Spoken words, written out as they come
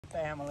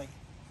family.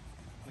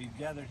 We've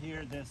gathered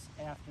here this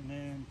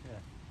afternoon to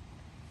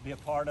be a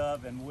part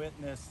of and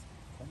witness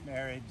the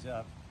marriage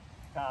of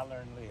Tyler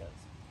and Liz.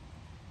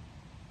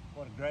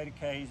 What a great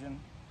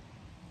occasion.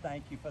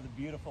 Thank you for the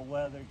beautiful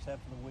weather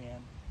except for the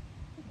wind.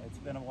 It's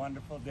been a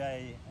wonderful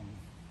day and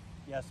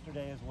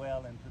yesterday as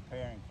well in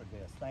preparing for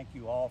this. Thank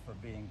you all for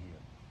being here.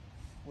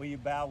 Will you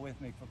bow with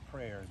me for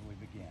prayer as we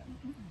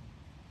begin?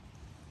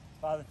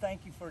 Father,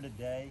 thank you for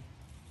today.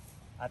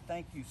 I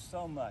thank you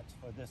so much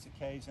for this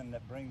occasion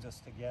that brings us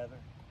together,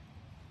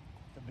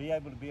 to be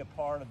able to be a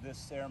part of this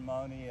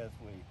ceremony as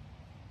we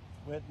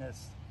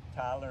witness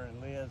Tyler and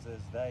Liz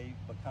as they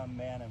become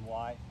man and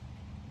wife.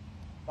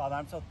 Father,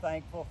 I'm so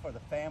thankful for the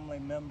family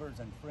members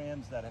and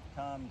friends that have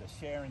come to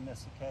share in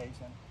this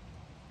occasion.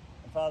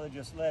 And Father,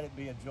 just let it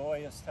be a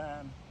joyous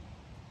time.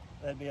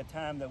 Let it be a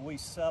time that we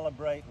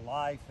celebrate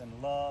life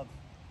and love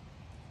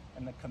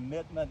and the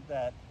commitment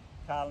that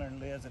Tyler and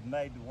Liz have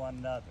made to one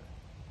another.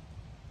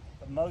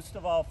 But most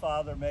of all,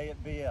 Father, may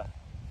it be a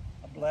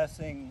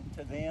blessing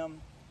to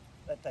them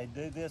that they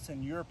do this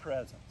in your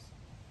presence,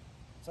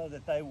 so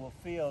that they will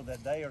feel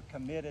that they are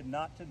committed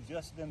not to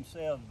just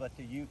themselves, but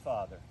to you,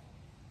 Father,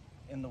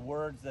 in the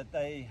words that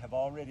they have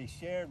already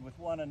shared with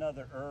one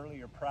another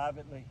earlier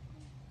privately,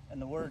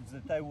 and the words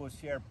that they will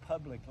share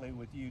publicly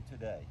with you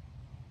today.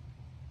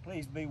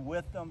 Please be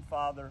with them,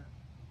 Father,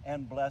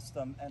 and bless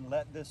them, and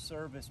let this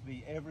service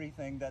be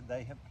everything that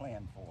they have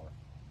planned for.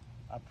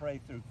 I pray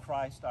through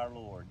Christ our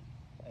Lord.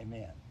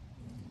 Amen.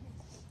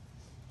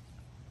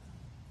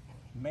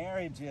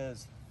 Marriage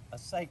is a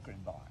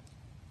sacred bond.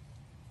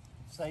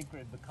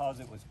 Sacred because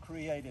it was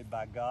created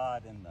by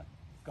God in the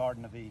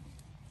Garden of Eden.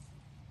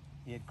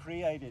 He had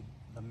created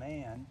the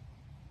man,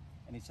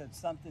 and he said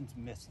something's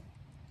missing.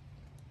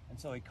 And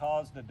so he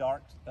caused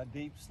a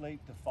deep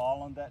sleep to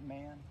fall on that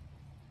man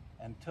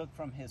and took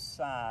from his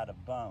side a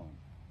bone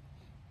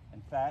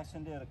and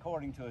fashioned it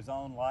according to his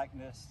own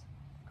likeness,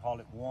 called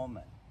it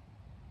woman.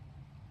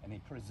 And he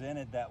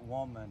presented that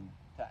woman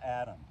to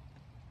Adam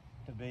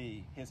to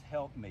be his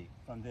helpmeet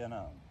from then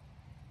on.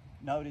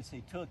 Notice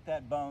he took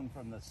that bone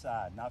from the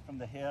side, not from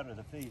the head or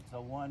the feet, so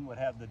one would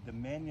have the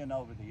dominion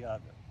over the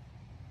other.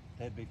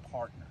 They'd be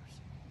partners,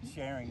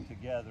 sharing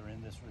together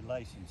in this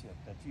relationship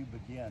that you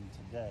begin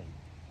today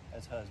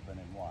as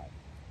husband and wife.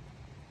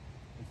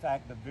 In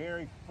fact, the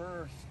very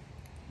first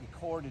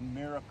recorded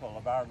miracle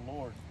of our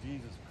Lord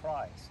Jesus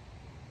Christ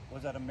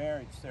was at a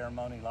marriage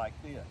ceremony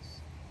like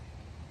this.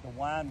 The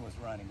wine was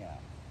running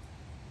out,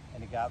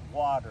 and he got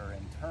water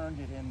and turned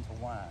it into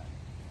wine.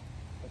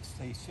 But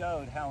he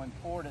showed how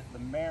important the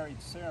marriage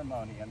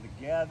ceremony and the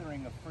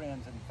gathering of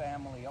friends and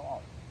family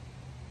are.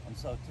 And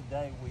so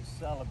today we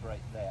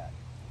celebrate that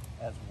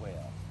as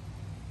well.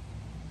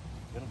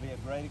 It'll be a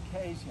great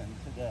occasion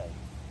today,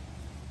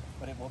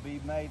 but it will be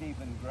made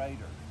even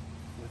greater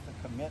with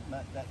the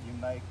commitment that you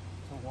make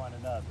to one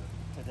another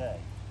today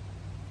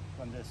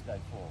from this day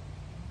forward.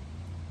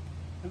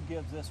 Who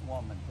gives this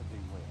woman to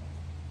be with?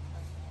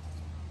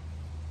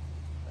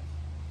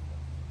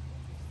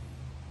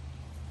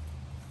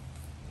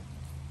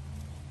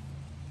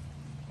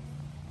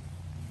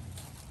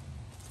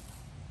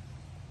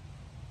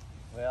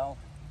 Well,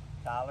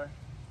 Tyler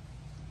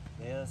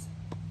is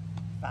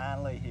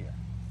finally here.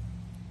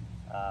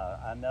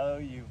 I know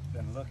you've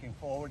been looking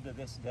forward to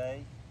this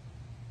day.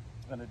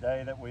 It's been a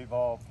day that we've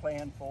all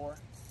planned for.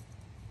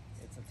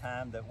 It's a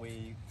time that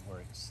we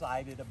were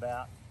excited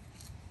about,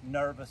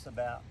 nervous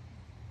about,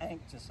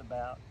 anxious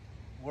about,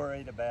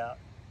 worried about,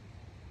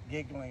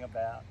 giggling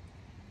about,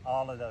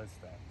 all of those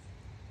things.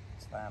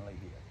 It's finally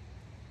here.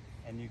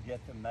 And you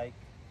get to make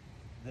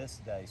this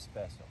day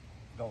special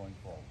going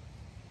forward.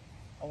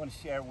 I want to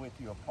share with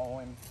you a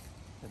poem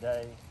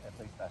today. At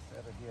least I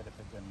said I did if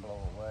it didn't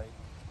blow away.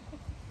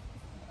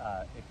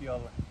 If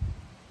you'll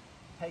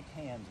take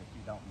hands if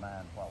you don't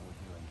mind while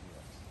we're doing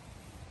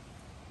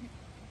this.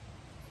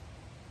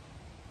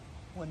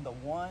 When the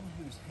one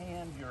whose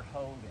hand you're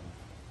holding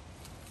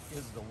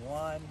is the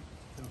one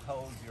who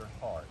holds your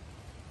heart.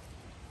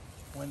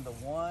 When the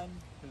one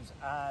whose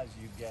eyes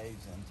you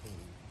gaze into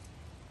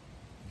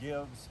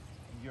gives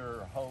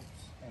your hopes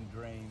and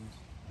dreams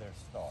their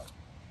start.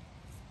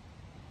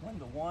 When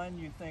the one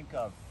you think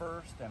of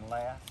first and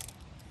last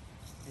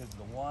is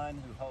the one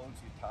who holds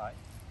you tight,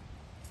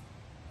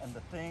 and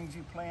the things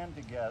you plan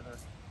together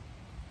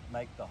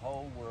make the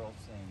whole world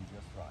seem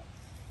just right.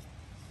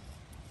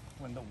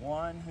 When the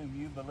one whom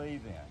you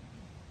believe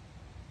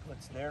in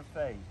puts their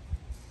faith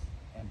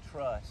and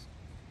trust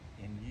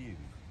in you,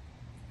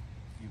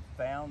 you've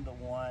found the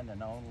one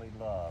and only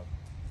love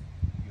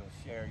you'll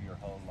share your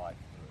whole life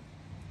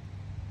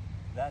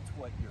through. That's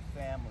what your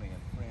family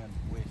and friends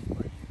wish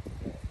for you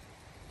today.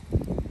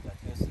 That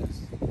this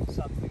is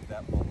something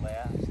that will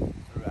last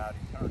throughout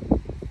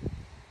eternity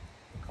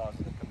because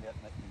of the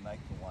commitment you make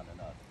to one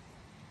another.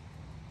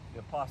 The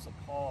Apostle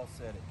Paul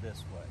said it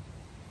this way: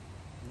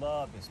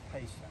 love is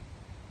patient,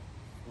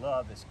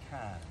 love is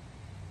kind,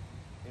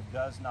 it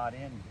does not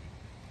envy,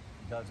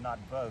 it does not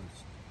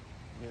boast,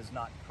 it is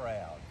not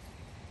proud,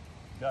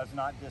 does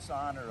not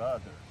dishonor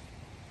others,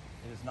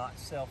 It is not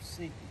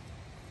self-seeking.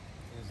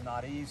 It is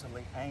not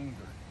easily angered.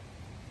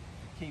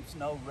 It keeps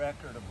no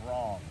record of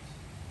wrongs.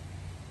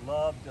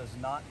 Love does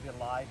not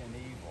delight in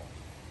evil,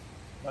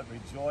 but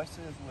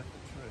rejoices with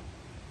the truth.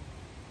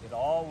 It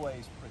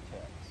always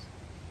protects,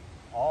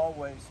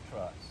 always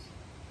trusts,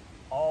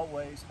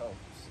 always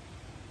hopes,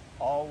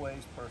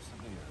 always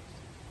perseveres.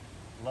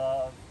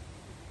 Love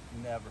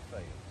never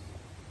fails.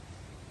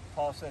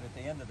 Paul said at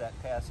the end of that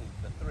passage,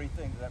 the three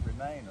things that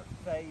remain are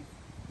faith,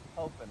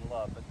 hope, and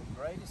love. But the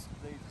greatest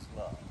of these is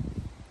love.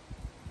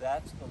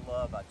 That's the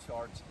love I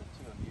charge the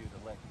two of you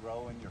to let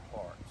grow in your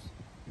hearts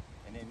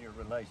and in your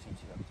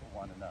relationship to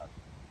one another.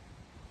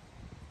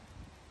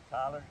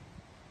 Tyler,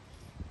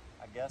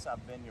 I guess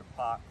I've been your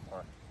POC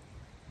for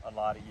a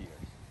lot of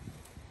years.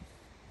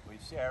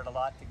 We've shared a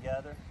lot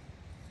together,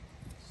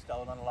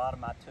 stolen a lot of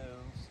my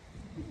tools,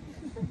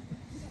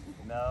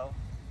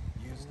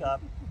 used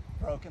up,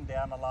 broken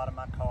down a lot of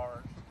my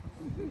cars,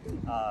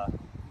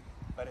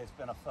 but it's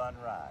been a fun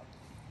ride.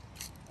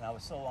 And I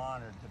was so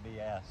honored to be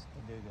asked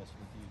to do this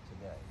with you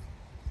today.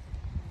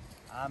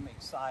 I'm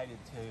excited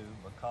too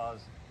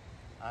because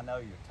I know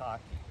your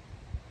Taki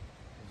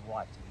is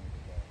watching you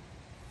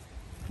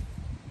today.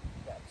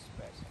 That's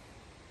special.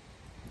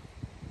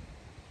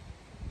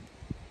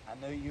 I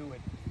knew you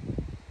would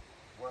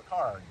work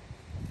hard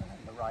to find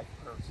the right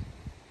person,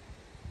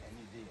 and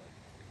you did.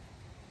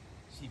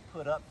 She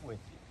put up with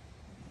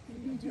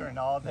you during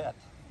all that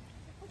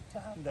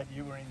time that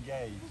you were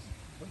engaged,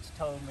 which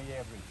told me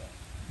everything.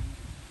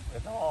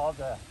 With all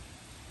the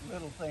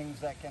little things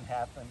that can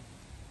happen,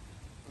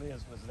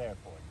 Liz was there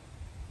for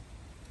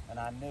you. And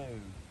I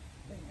knew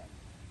then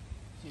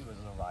she was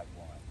the right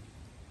one.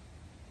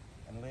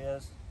 And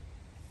Liz,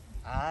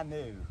 I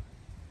knew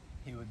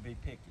he would be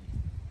picky.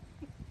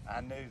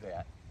 I knew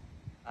that.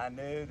 I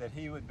knew that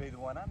he would be the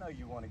one. I know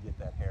you want to get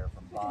that hair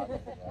from Bob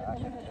over there. I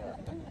can tell.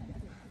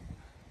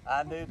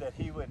 I knew that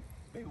he would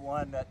be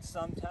one that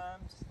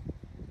sometimes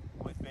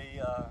would be,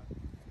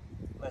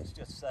 let's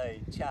just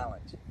say,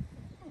 challenging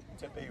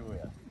to be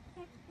with.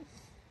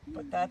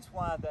 But that's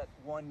why that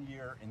 1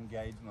 year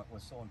engagement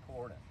was so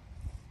important,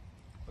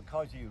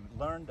 because you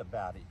learned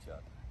about each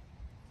other.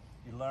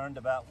 You learned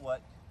about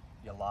what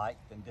you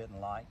liked and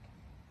didn't like,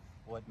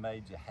 what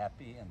made you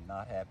happy and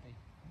not happy,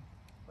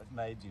 what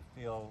made you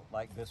feel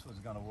like this was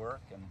going to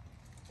work, and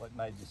what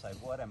made you say,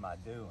 what am I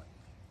doing?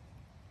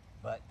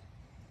 But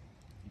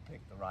you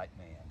picked the right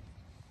man,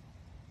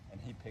 and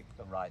he picked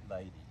the right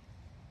lady,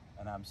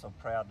 and I'm so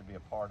proud to be a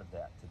part of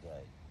that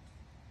today.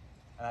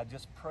 And I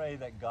just pray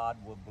that God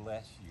will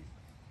bless you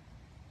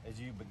as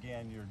you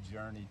begin your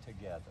journey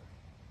together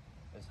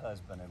as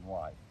husband and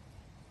wife.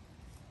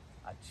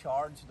 I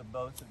charge the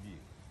both of you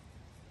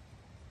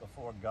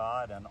before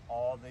God and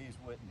all these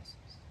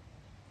witnesses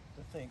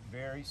to think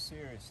very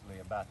seriously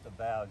about the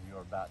vows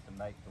you're about to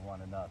make to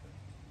one another.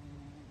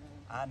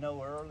 I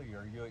know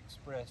earlier you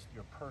expressed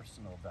your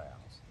personal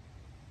vows,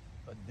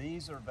 but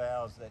these are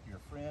vows that your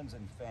friends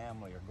and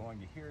family are going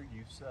to hear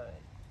you say,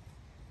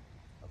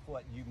 of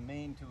what you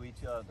mean to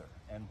each other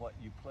and what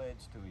you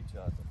pledge to each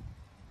other.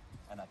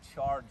 And I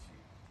charge you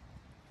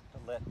to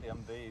let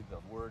them be the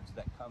words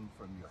that come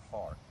from your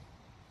heart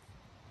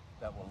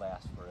that will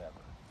last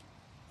forever.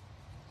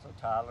 So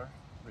Tyler,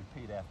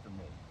 repeat after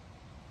me.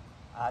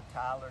 I,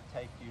 Tyler,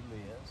 take you,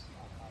 Liz,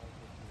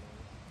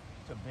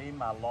 to be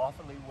my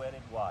lawfully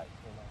wedded wife,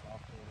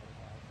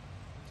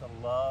 to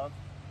love,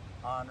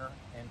 honor,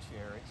 and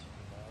cherish,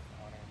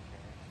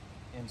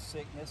 in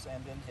sickness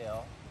and in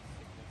health,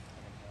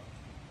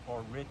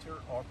 for richer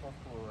or for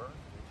poorer,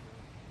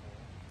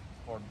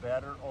 for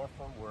better or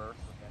for worse,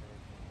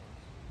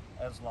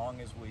 as long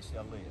as we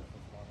shall live.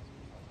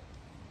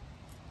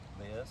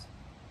 Liz,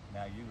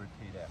 now you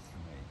repeat after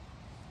me.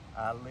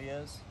 I,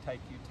 Liz,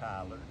 take you,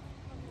 Tyler,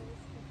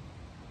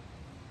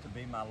 to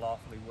be my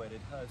lawfully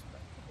wedded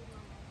husband,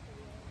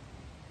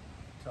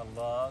 to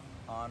love,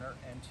 honor,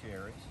 and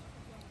cherish,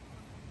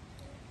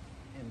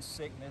 in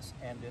sickness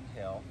and in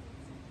health,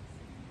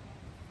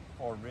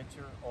 for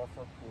richer or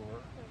for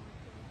poorer,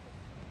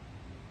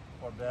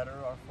 for better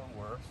or for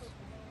worse,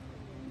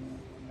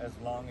 as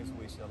long as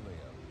we shall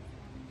live.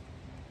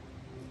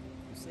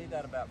 You see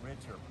that about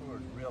rich or poor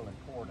is real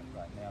important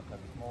right now, because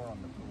it's more on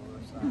the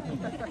poorer side.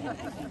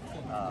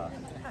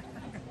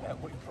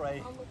 That we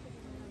pray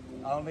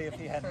only if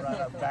he hadn't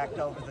backed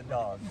over the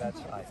dog. That's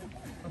right.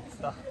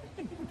 So,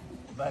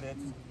 but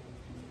it's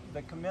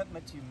the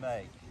commitments you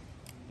make.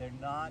 They're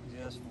not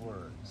just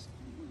words.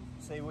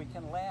 See, we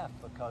can laugh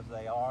because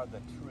they are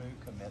the true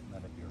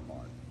commitment of your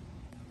heart.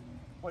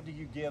 What do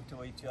you give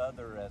to each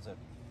other as a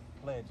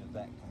pledge of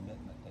that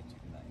commitment that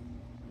you've made?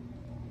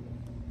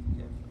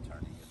 Give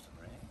attorney gets the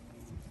ring.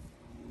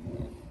 Give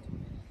it to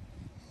me.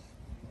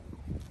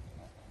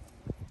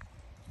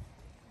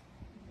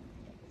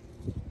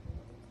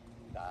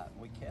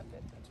 We kept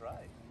it, that's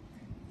right.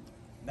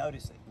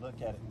 Notice it,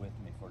 look at it with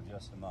me for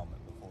just a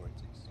moment before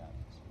it's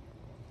exchanged.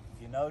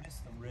 If you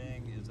notice, the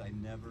ring is a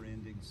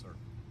never-ending circle.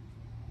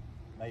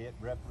 May it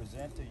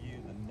represent to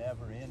you the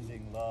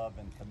never-ending love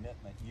and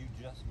commitment you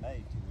just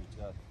made to each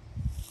other.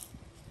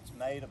 It's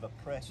made of a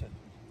precious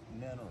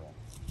mineral.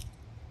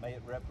 May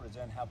it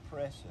represent how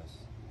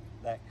precious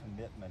that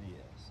commitment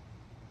is.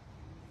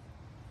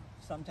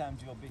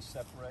 Sometimes you'll be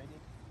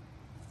separated,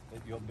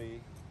 that you'll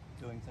be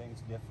doing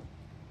things different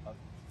from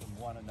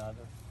one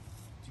another.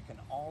 But you can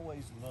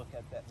always look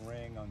at that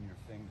ring on your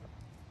finger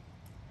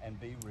and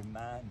be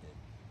reminded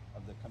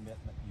of the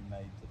commitment you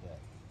made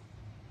today.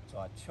 So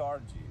I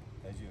charge you,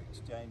 as you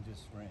exchange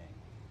this ring,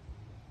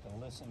 to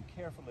listen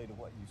carefully to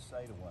what you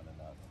say to one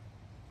another,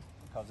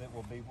 because it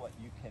will be what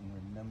you can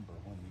remember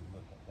when you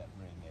look at that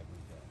ring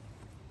every day.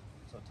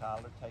 So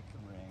Tyler, take the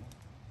ring,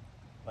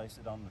 place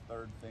it on the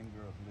third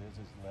finger of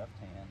Liz's left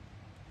hand,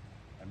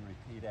 and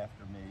repeat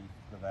after me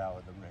the vow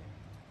of the ring.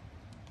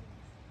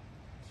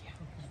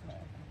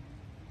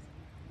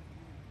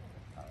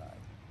 All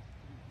right.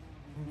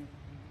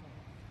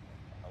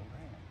 Hold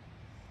hand.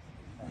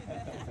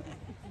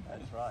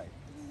 That's right.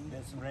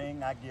 This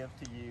ring I give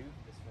to you.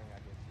 This ring I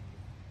give to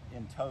you.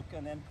 In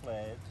token and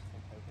pledge.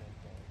 In token and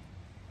pledge.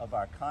 Of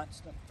our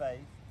constant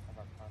faith. Of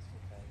our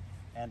constant faith.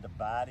 And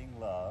abiding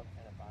love.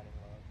 And abiding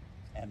love.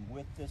 And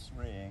with this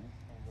ring.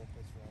 And with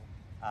this ring.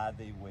 I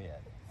thee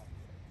wed.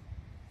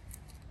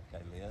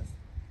 Okay, Liz.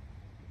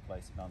 You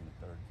place it on the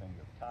third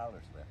finger of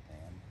Tyler's left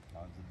hand, as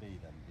long as the bee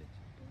doesn't get you.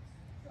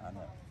 I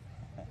know.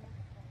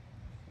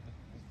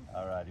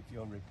 All right, if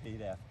you'll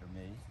repeat after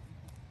me.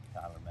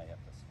 Tyler may have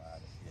to slide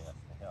it, yes,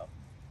 to help.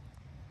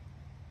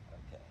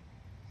 Okay.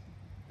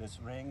 This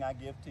ring I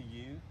give to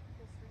you.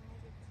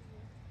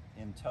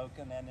 In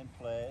token and in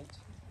pledge.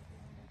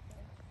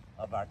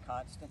 Of our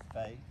constant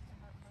faith.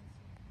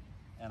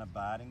 And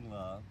abiding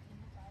love.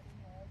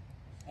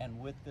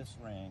 And with this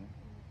ring.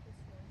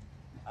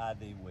 I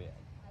thee wed.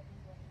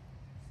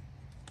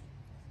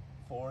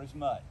 For as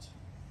much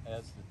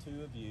as the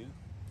two of you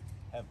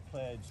have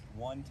pledged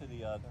one to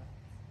the other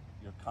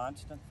your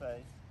constant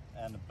faith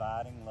and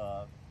abiding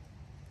love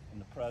in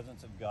the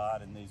presence of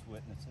God and these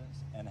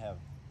witnesses, and have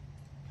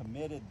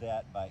committed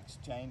that by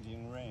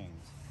exchanging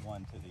rings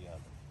one to the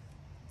other,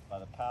 by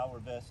the power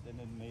vested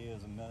in me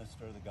as a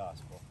minister of the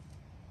gospel,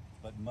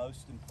 but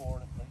most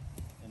importantly,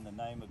 in the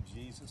name of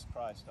Jesus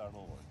Christ our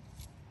Lord,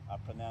 I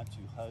pronounce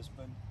you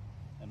husband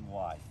and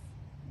wife.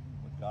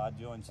 What God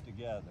joins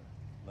together,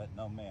 let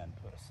no man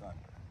put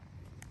asunder.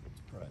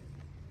 Let's pray.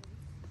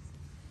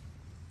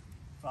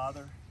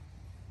 Father,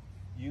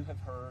 you have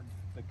heard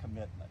the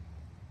commitment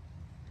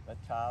that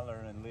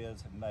Tyler and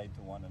Liz have made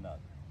to one another.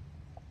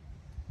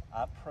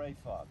 I pray,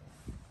 Father,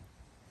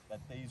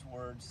 that these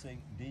words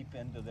sink deep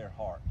into their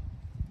heart,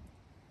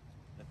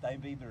 that they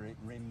be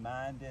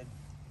reminded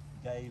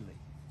daily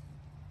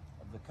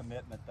of the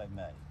commitment they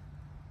made,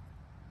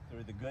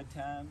 through the good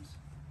times,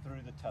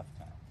 through the tough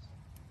times.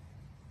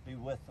 Be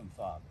with them,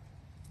 Father,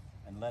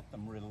 and let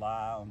them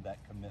rely on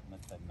that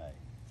commitment they made.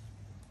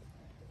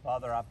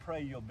 Father, I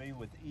pray you'll be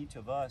with each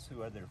of us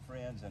who are their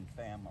friends and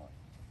family,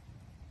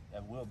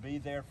 that we'll be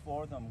there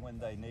for them when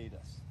they need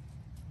us,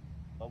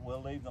 but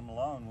we'll leave them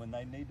alone when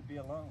they need to be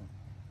alone,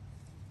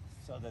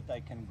 so that they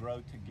can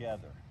grow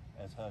together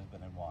as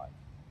husband and wife.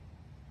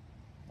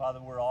 Father,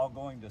 we're all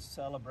going to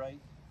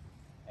celebrate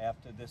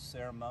after this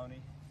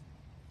ceremony,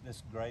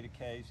 this great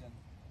occasion,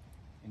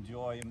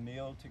 enjoy a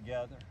meal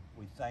together.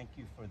 We thank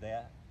you for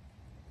that.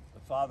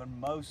 But Father,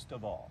 most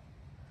of all,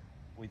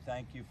 we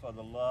thank you for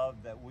the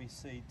love that we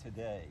see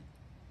today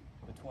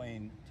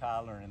between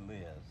Tyler and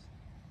Liz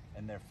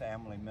and their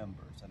family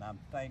members. And I'm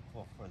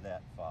thankful for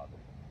that, Father.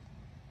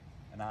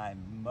 And I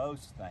am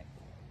most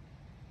thankful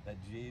that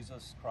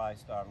Jesus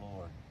Christ our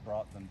Lord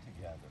brought them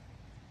together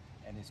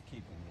and is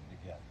keeping them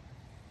together.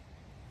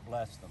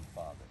 Bless them,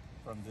 Father,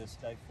 from this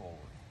day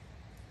forward.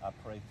 I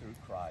pray through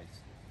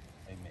Christ.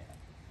 Amen.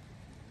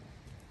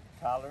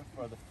 Tyler,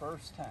 for the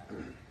first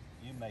time,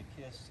 you may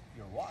kiss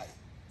your wife.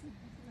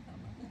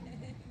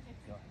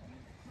 Go ahead.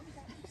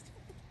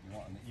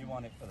 You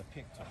want it for the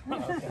picture.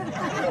 Okay.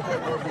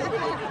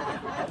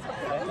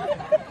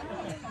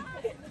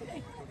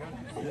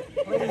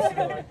 Please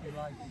do it.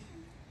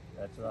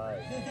 That's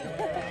right.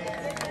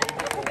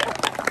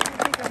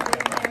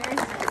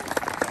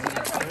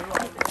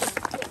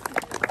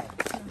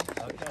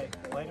 Okay,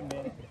 wait a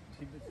minute.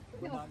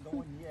 We're not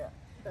going yet.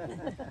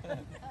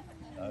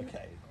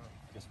 Okay,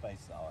 just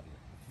face the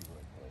audience, if you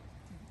would, please.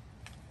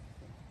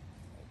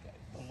 Okay.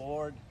 The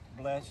Lord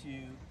bless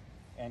you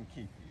and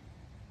keep you.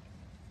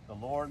 The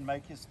Lord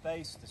make his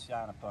face to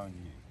shine upon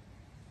you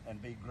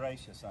and be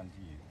gracious unto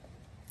you.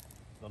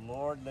 The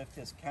Lord lift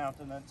his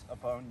countenance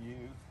upon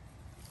you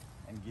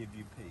and give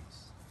you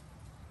peace.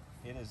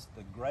 It is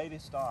the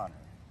greatest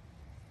honor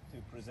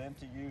to present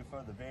to you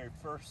for the very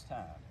first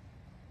time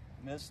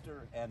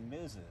Mr. and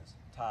Mrs.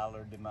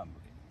 Tyler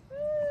DeMumbry.